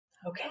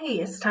Okay,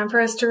 it's time for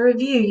us to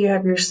review. You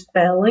have your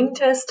spelling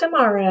test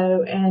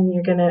tomorrow, and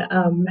you're gonna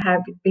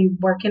be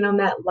working on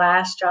that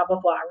last job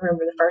of Y.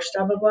 Remember, the first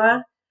job of Y,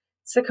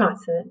 it's a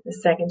consonant. The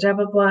second job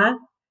of Y,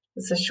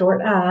 it's a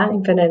short I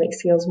in phonetic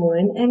skills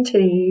 1 and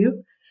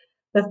 2.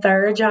 The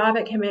third job,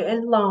 it can be a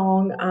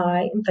long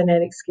I in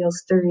phonetic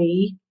skills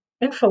 3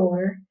 and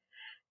 4.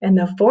 And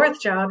the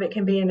fourth job, it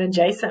can be an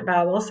adjacent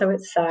vowel, so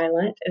it's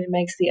silent and it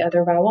makes the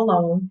other vowel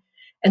long.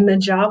 And the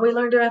job we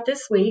learned about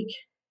this week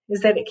is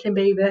that it can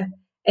be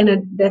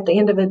at the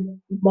end of a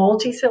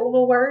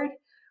multi-syllable word.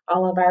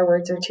 All of our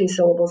words are 2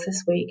 syllables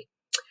this week.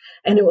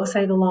 And it will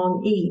say the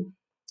long E,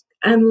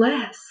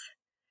 unless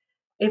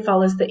it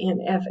follows the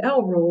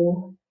NFL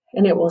rule,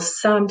 and it will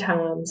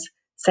sometimes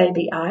say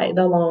the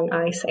long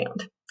I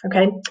sound.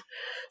 Okay,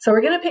 so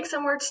we're going to pick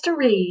some words to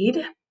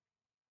read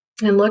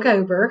and look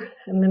over,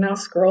 and then I'll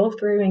scroll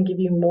through and give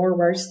you more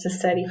words to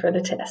study for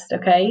the test,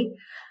 okay?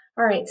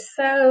 All right,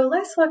 so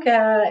let's look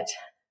at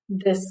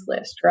this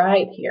list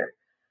right here.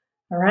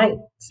 All right,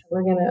 so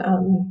we're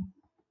gonna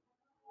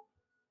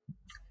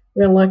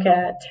look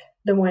at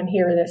the one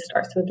here that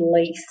starts with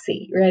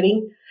lacy.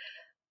 Ready?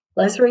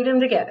 Let's read them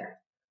together.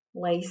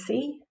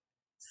 Lacy,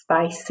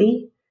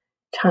 spicy,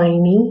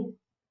 tiny,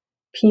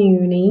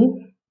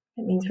 puny,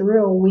 that means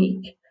real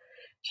weak,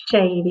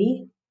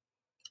 shady,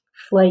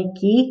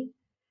 flaky,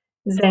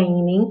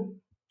 zany,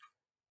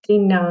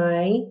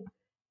 deny,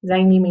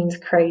 zany means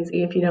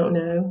crazy if you don't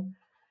know,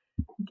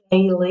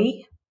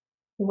 daily,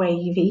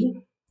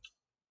 wavy,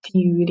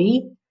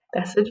 duty,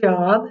 that's a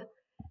job,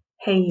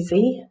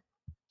 hazy,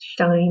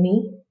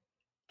 shiny,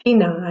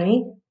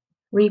 deny,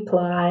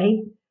 reply,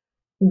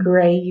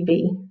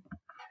 gravy.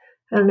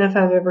 I don't know if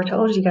I've ever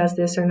told you guys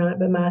this or not,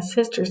 but my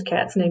sister's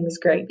cat's name is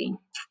Gravy.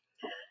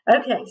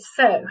 Okay,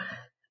 so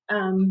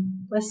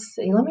let's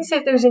see. Let me see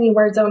if there's any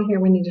words on here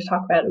we need to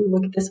talk about. Ooh,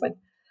 look at this one.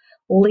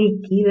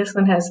 Leaky. This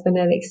one has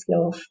phonetic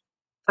skill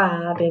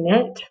 5 in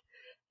it.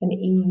 And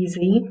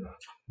easy.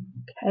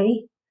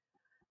 Okay.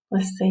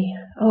 Let's see.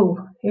 Oh,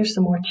 here's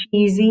some more.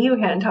 Cheesy. We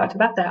hadn't talked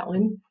about that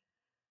one.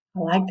 I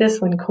like this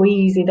one.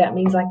 Queasy. That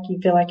means like you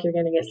feel like you're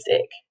going to get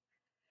sick.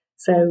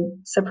 So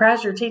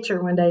surprise your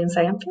teacher one day and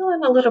say, I'm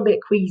feeling a little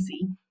bit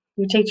queasy.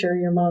 Your teacher or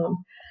your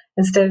mom.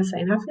 Instead of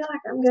saying, I feel like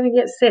I'm going to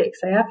get sick,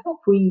 say, I feel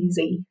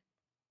queasy.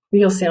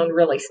 You'll sound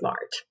really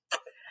smart.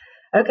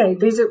 Okay,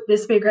 this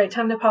would be a great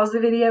time to pause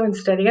the video and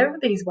study over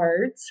these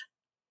words.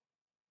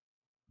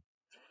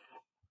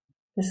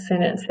 This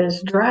sentence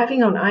says,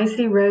 driving on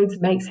icy roads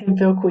makes him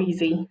feel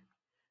queasy.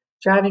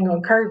 Driving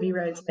on curvy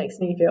roads makes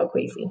me feel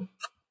queasy.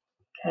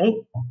 Okay.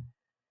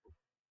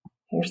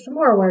 Here's some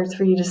more words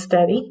for you to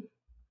study.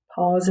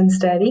 Pause and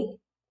study.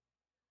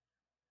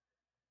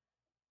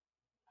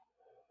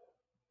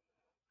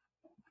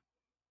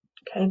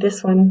 Okay,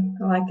 this one,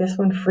 I like this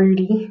one.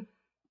 Fruity,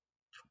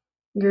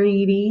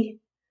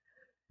 greedy,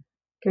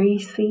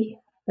 greasy.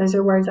 Those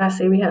are words I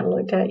see we haven't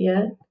looked at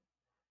yet.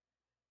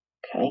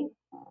 Okay.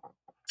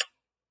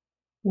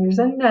 Here's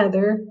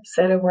another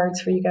set of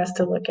words for you guys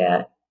to look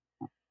at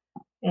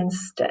and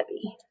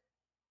study.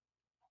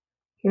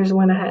 Here's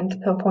one I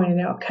hadn't pointed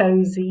out.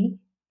 Cozy.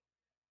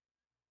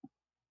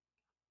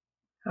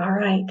 All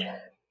right.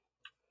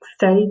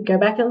 Study. Go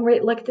back and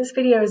look at this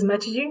video as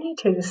much as you need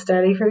to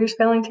study for your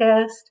spelling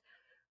test.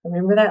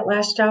 Remember that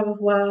last job of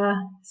Y.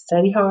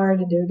 Study hard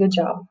and do a good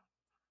job.